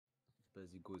but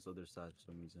he goes other side for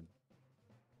some reason.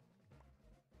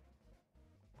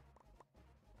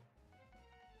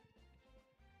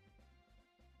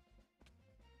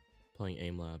 Playing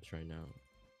aim labs right now.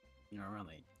 You're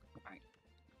really. Right.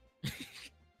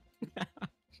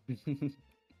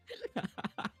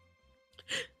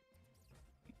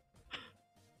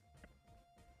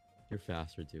 You're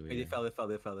faster, Dewier. Hey, they fell.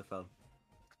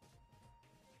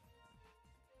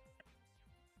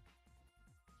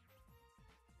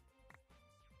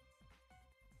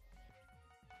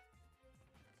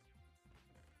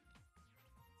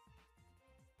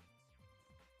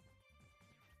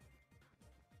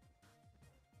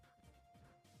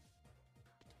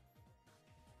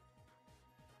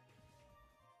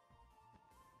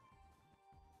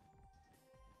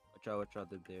 Watch out,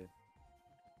 they're there.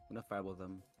 I'm gonna fireball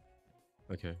them.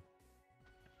 Okay.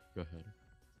 Go ahead.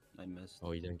 I missed.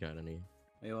 Oh, you didn't get any.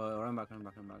 Hey, run back, don't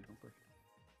push.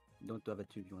 Don't have a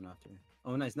 2v1 after.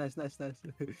 Oh, nice.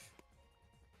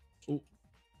 Oh.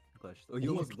 Clutched. Oh, you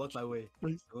almost blocked my way.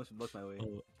 You almost blocked my way.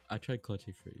 Oh, I tried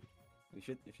clutching for you. We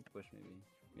should push maybe.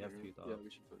 We have to be Yeah, we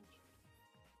should push.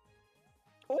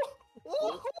 Oh!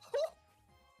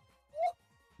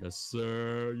 Yes,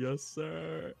 sir. Yes,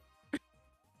 sir.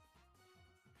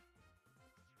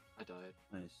 I died.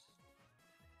 Nice.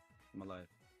 I'm alive.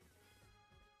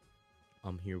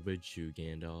 I'm here with you,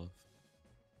 Gandalf.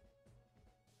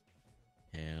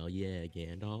 Hell yeah,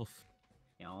 Gandalf.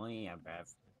 Oh yeah,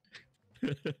 bruv.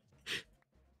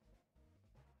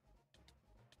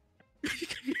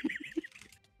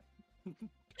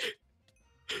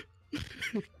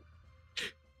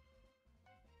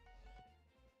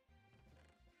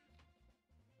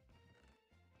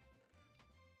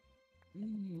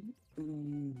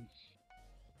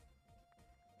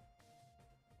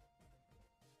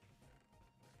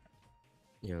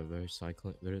 Yeah, there's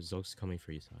cycling. There's Zolks coming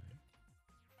for your side.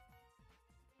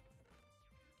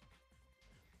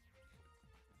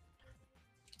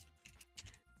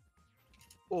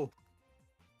 Oh!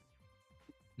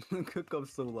 I'm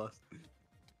so lost.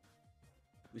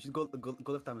 We should go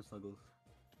left time and snuggles.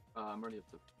 I'm already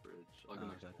up the bridge. I'll go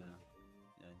next. Okay.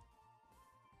 Yeah.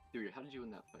 Dude, how did you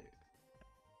win that fight?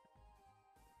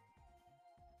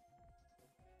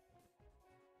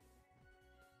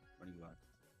 Running back.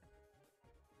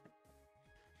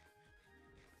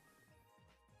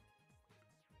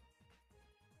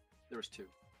 There was two.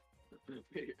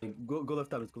 Go left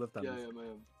diamonds, go left diamonds. Yeah, I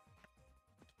am.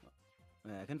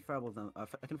 Yeah, I can fireball them. I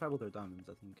can fireball their diamonds,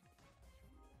 I think.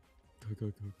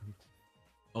 Go.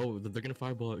 Oh, they're gonna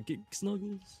fireball. Get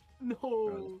Snuggles. No.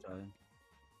 Let's try.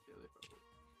 Yeah, they probably.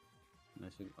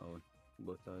 Nice. Oh,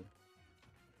 both died.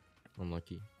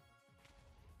 Unlucky.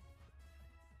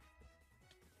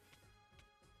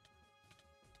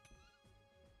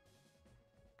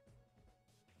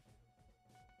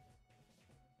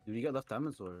 Did we get left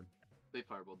diamonds or? They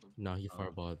fireballed them. No, he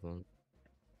fireballed them.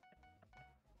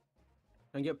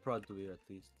 Can get prod to it at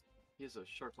least. He has a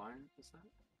sharp iron. Is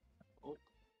that? Oh.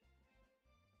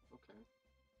 Okay.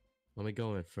 Let me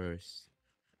go in first.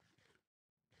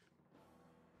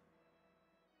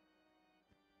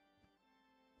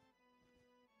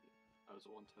 I was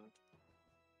a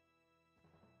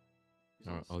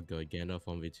 110. Alright, I'll go. Gandalf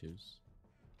 1v2s.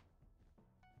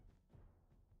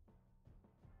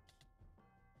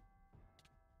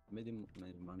 Made him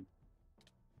run.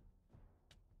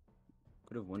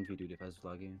 Could have 1v2'd if I was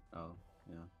vlogging. Oh,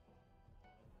 yeah.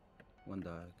 One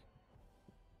dag.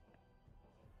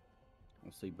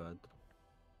 I'll say bad.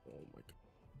 Oh my god.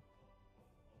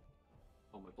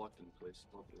 Oh, my block didn't place.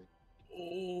 Lovely.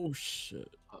 Oh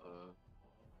shit. Uh-oh.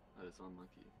 That is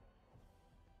unlucky.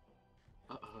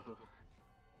 Uh-oh.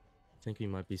 I think we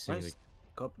might be seeing Nice.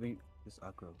 Copying this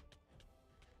aggro.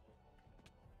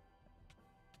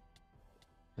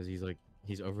 because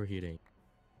he's overheating.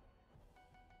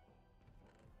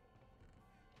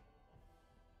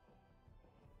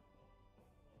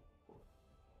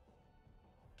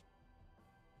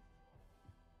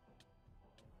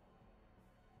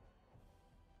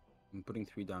 I'm putting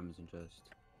 3 diamonds in chest.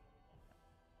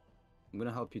 I'm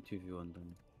gonna help you 2v1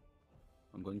 then.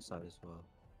 I'm going side as well.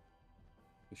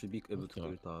 You should be able to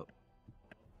clear top.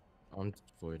 I'm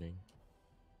voiding.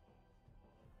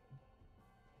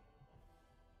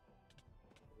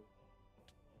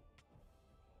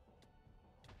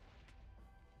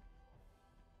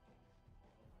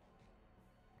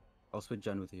 I'll switch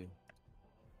Jen with you.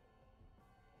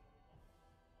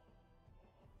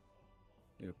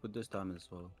 Here, put this diamond as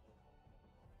well.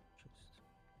 Just...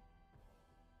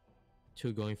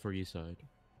 2 going for you side.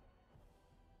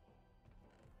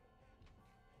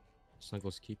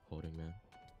 Snuggles, keep holding, man.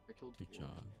 I killed Good one.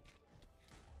 job.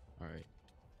 Alright.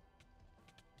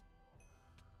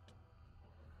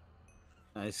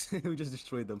 Nice. We just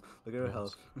destroyed them. Look at our Nice.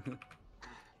 health.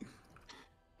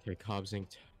 Okay, kobsters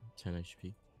 10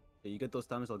 HP. Yeah, you get those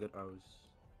times, I'll get arrows.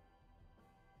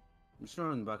 I'm just gonna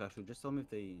run back actually. Just tell me if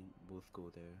they both go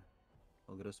there.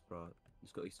 I'll get a sprout.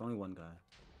 It's only one guy.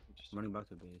 I'm running back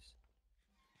to base.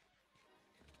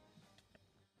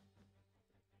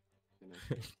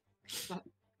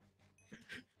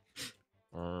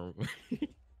 Um,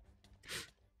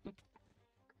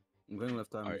 I'm going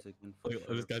left arm Alright. second. Look,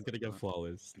 this guy's gonna get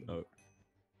flawless. Oh,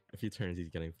 if he turns, he's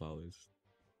getting flawless.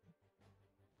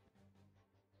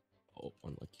 Oh,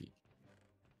 unlucky.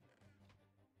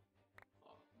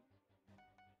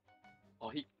 Oh,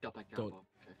 he got that Don't- gamble.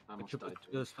 Okay, I almost died.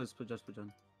 to it. Just put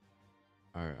John.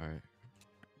 Alright, alright.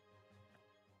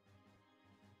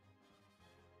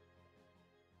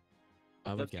 I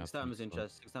have a gap. 6 times in spot.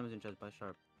 chest. 6 times in chest by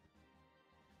sharp.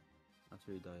 That's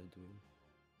where he died, dude.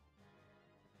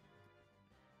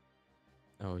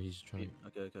 Oh, he's trying.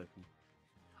 Okay.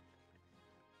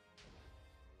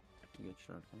 You get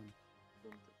sharp on.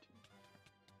 113.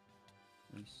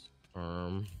 Nice.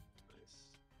 Nice.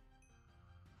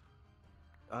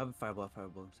 I have a fireball,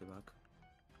 stay back.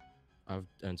 I have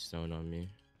endstone on me.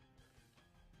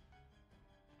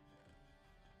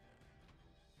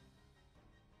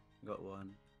 Got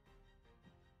one.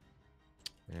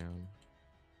 Damn.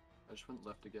 I just went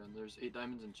left again. There's 8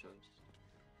 diamonds in chest.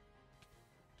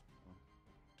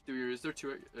 Dewier, is there 2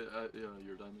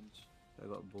 your diamonds? I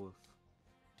got both.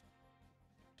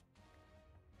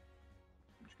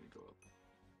 I'm just gonna go up.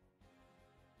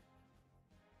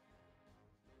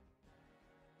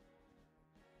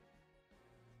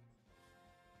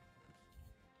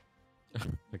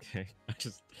 Okay, I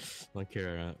just monkey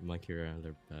around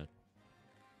their bed.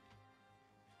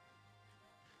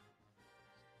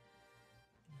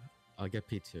 I'll get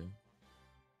P2.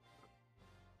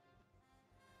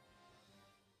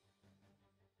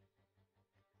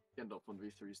 Gandalf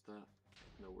 1v3's that.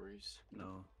 No worries.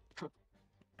 No.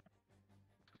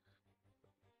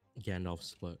 Gandalf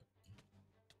split.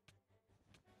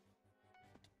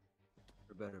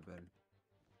 Better. But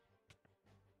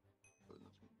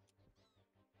nothing.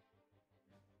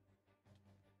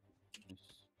 Nice.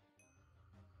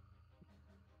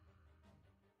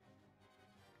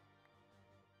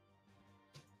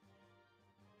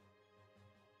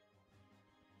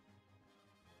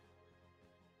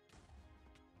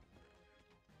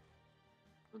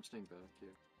 I'm staying back here.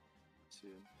 See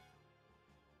him.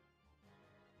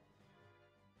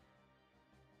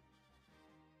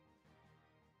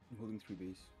 I'm holding 3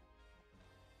 base.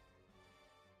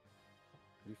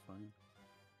 Pretty fine.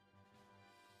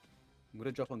 I'm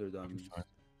gonna drop on their diamonds. fine.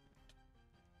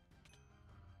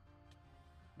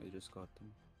 I just got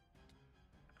them.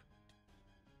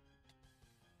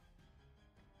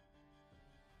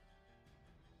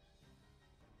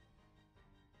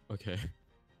 Okay.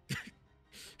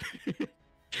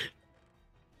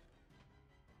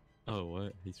 Oh,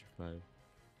 what? He survived.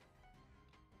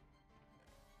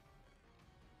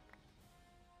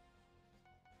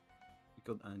 We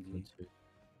killed Andy. One, two.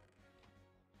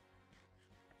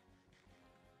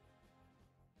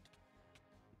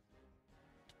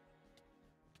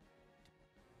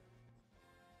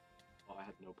 Oh, I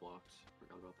had no blocks.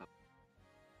 Forgot about that.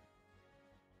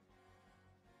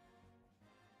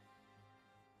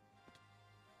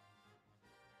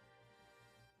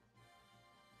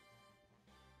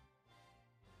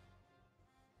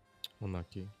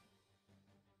 Unlucky.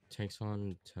 Tanks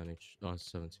on 10 H. Oh,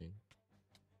 17.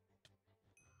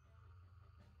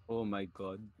 Oh my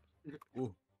god.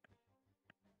 Oh.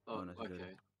 Oh, Oh, nice, you did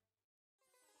okay.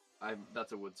 it.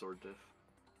 That's a wood sword diff.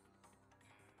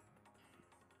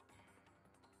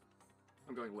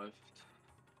 I'm going left.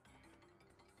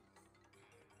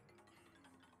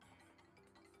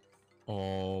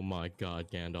 Oh my god,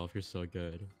 Gandalf, you're so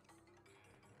good.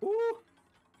 Ooh!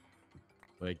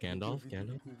 Wait, Gandalf?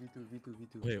 Gandalf?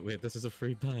 V2. Wait, this is a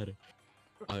free bed.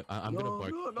 I'm gonna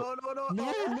bark.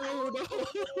 No.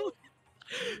 No!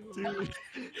 Dude,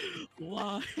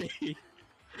 why?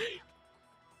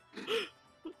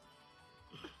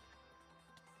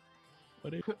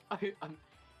 What are I'm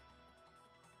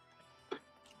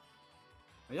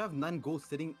I have 9 goals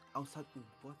sitting outside. Ooh,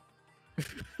 what?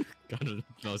 Gotta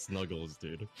no snuggles,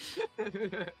 dude.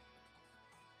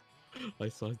 I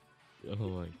saw. Oh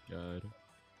my god.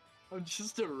 I'm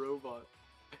just a robot.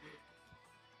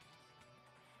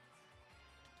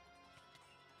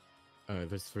 Alright,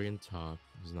 there's 3 in top.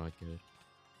 It's not good.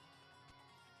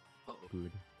 Uh-oh.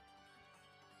 Good.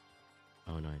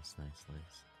 Oh, nice.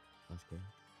 That's good.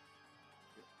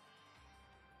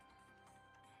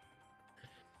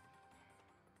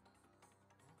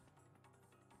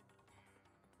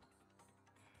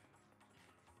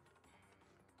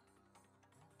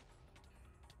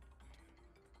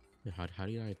 Yeah, how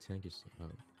do I tank this? Oh,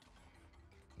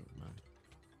 never mind.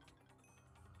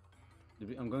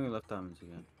 I'm going left diamonds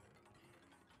again.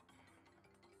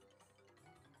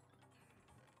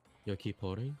 Yo, keep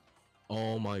holding.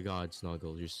 Oh my god,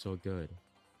 Snuggle, you're so good.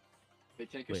 Hey,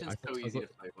 Wait, Tankerson's I thought so easy to Snuggle-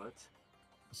 play. What?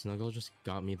 Snuggle just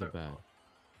got me the bed.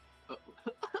 Oh.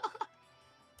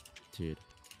 Dude,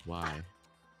 why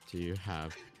do you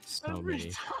have so Every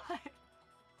many? time.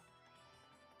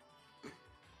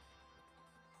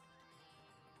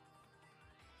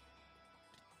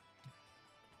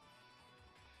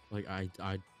 Like,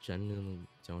 I genuinely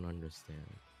don't understand.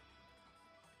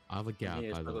 I have a gap,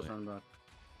 Yeah, by the Snuggles way. run back.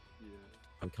 Yeah.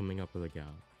 I'm coming up with a gap.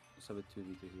 Let's have a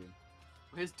 2v2 here.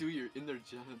 Why is Dewier in their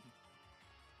gen?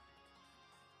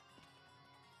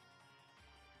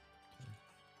 Yeah,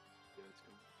 let's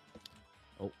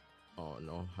go. Oh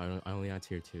no, I only had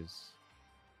tier 2s.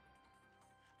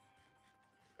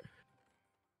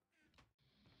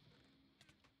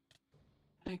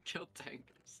 I killed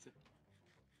Tankers.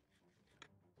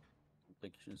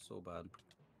 Like, it's so bad.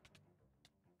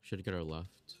 Should get our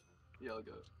left. Yeah, I'll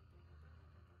go.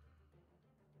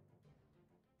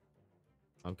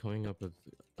 I'm coming up with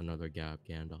another gap,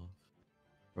 Gandalf.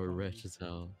 Or rich as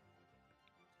hell.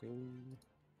 Go.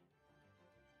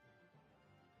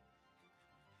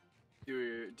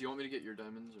 Dewier, do you want me to get your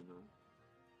diamonds or no?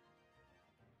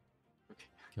 Okay.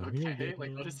 Come here, Okay, like what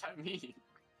Gandalf. does that mean?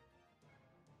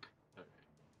 Alright.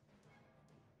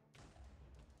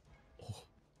 Oh.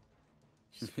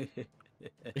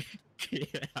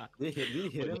 Yeah. Did you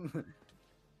hit him?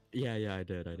 Yeah, I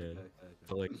did. Okay.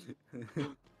 But like,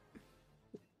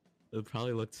 it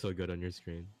probably looked so good on your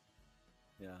screen.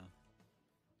 Yeah.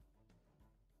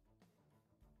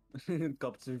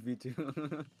 Kobsters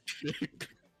V2.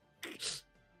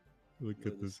 Look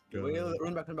at this guy. Wait,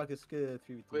 run back, it's good.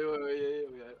 3v2. Wait,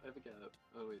 yeah, I have a gap.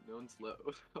 Oh wait, no one's low.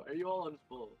 Why are you all on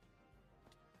full?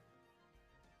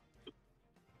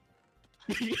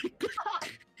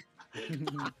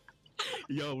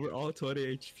 Yo, we're all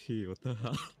 20 HP. What the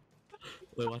hell?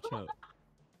 Wait, watch out.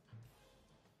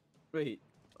 Wait.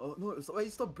 Oh no,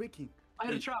 wait, stop breaking. I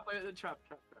had a trap, trap.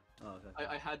 Oh, okay.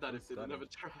 I had that if they Got didn't have it.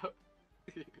 a trap.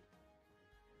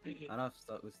 I don't have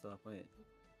stop with stop. Wait.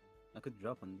 I could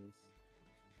drop on this.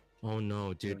 Oh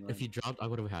no, dude. Never If you dropped, I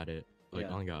would have had it. Like,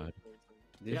 Yeah. oh god.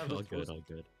 Do you have all those good, posts? all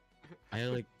good. I had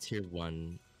like tier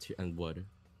 1 and wood.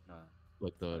 Ah,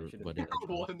 Like I the should've- wedding.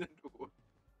 One and one.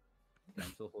 I'm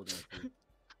still holding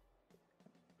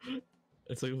it.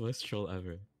 It's like the best troll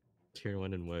ever. Tier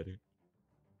 1 and wood.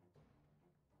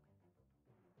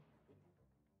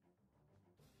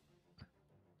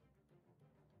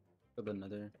 Got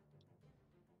another.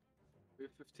 We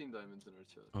have 15 diamonds in our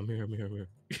chest. I'm here.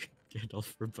 Gandalf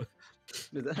for both.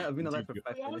 I've been alive for Dude,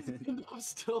 5 Why is minutes. Gandalf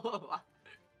still alive?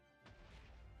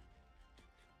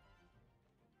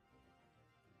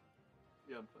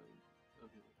 Yeah, I'm fine. I'm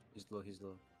here. He's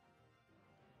low.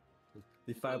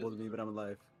 They fireballed me, but I'm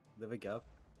alive. They have a gap.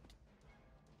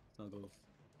 Snuggles.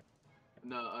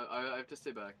 No, I have to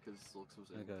stay back because Zulks was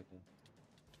in. Okay.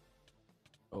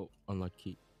 Oh,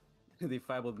 unlucky. They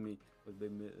fireballed me, but they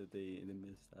missed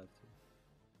after.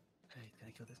 Hey, can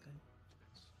I kill this guy?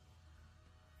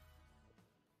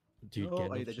 Dude, Oh,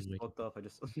 Gandalf I should just make fucked up. I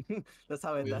just. That's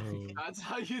how I died. Yo. That's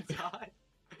how you die.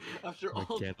 After like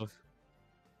all. Gandalf.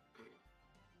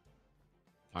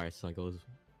 Alright, Snuggles.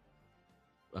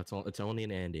 That's all. It's only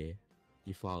an Andy.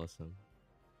 You flawless him.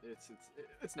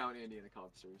 It's now an Andy and a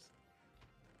kobsters.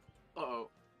 Uh oh.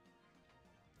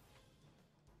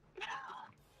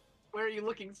 Where are you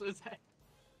looking, swoozay?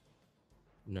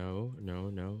 No.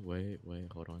 Wait.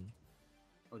 Hold on.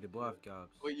 Oh, they both have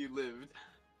gaps. Wait, you lived.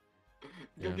 Go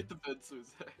Yeah. get the bed,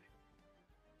 swoozay.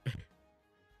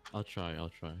 I'll try.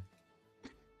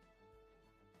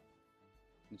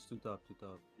 It's two top.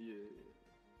 Yeah.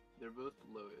 They're both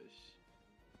lowish.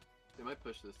 They might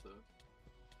push this though.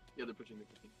 Yeah, they're pushing the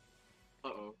cooking. Uh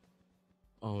oh.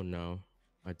 Oh no.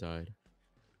 I died.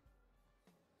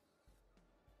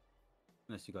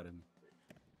 Nice, you got him.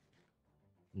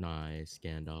 Nice,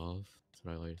 Gandalf. That's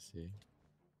what I like to see.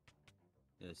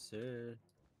 Yes, sir.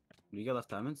 Do you get left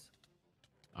diamonds?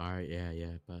 Alright,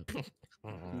 yeah, but...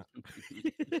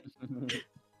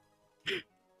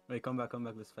 Wait, come back.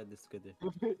 Let's fight this together.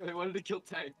 I wanted to kill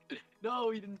Tank.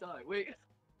 No, he didn't die. Wait.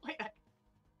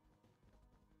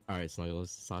 Alright,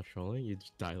 Snuggles, stop trolling. You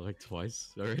just died like twice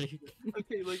already.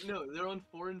 Okay, like no, they're on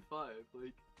 4 and 5.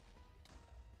 Like.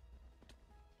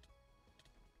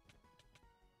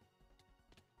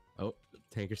 Oh,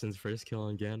 Tankerson's first kill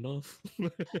on Gandalf.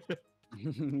 I'm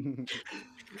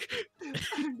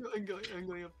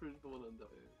going up for the one on diet.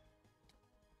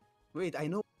 Wait, I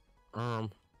know.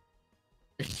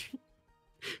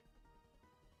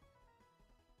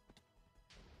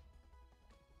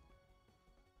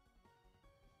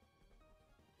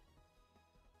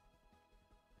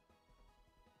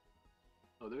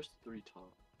 Oh, there's 3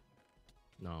 top.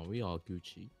 No, we all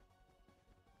Gucci.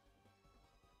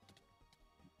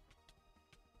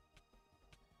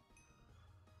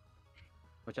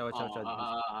 Watch out, watch out,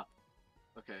 watch out.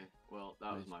 Okay, well,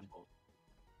 that was Nice, my man. fault.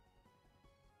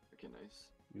 Okay, nice.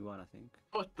 We won, I think.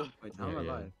 What the? Wait, how am I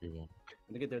alive? we won.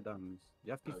 Let me get their diamonds.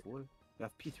 You have P4? Okay. You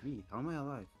have P3. How am I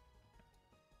alive?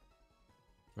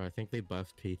 Bro, I think they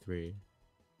buffed P3.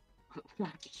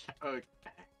 Okay.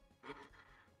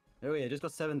 Hey, wait, I just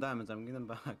got 7 diamonds. I'm getting them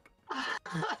back.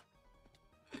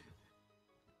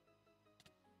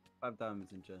 5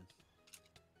 diamonds in chest.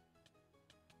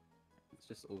 It's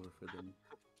just over for them.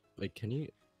 Like, can you?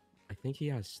 I think he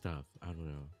has stuff. I don't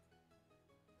know.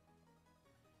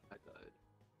 I died.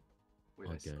 Wait,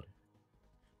 All I good. suck.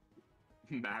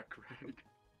 Mac rank.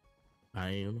 I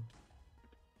am.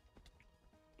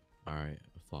 Alright,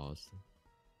 flawless.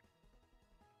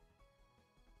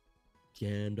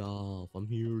 Gandalf, I'm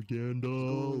here,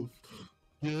 Gandalf.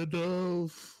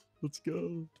 Gandalf, let's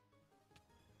go.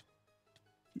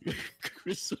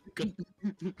 Chris,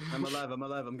 I'm alive, I'm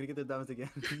alive. I'm gonna get the diamonds again.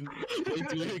 Wait,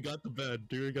 Dewier got the bed.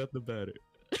 Dewier got the bed.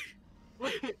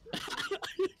 Wait.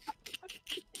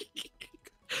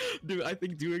 Dude, I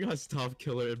think Dewier has top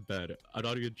killer in bed. I'm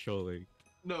not even trolling.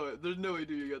 No, there's no way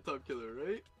you got top killer,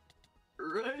 right?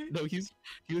 Right? No, he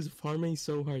was farming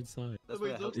so hard side. That's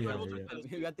Wait, why I helped those you. levels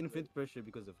are You got infinite pressure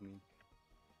because of me.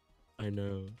 I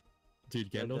know. Dude,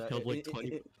 Gandalf held like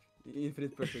 20.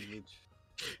 Infinite pressure glitch.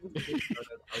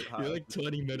 You're like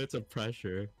 20 minutes of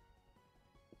pressure.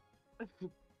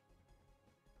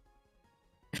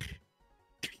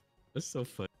 That's so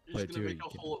funny. You're just Wait, gonna make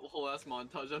dude, a whole ass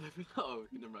montage out of it. Oh,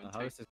 never mind. How is this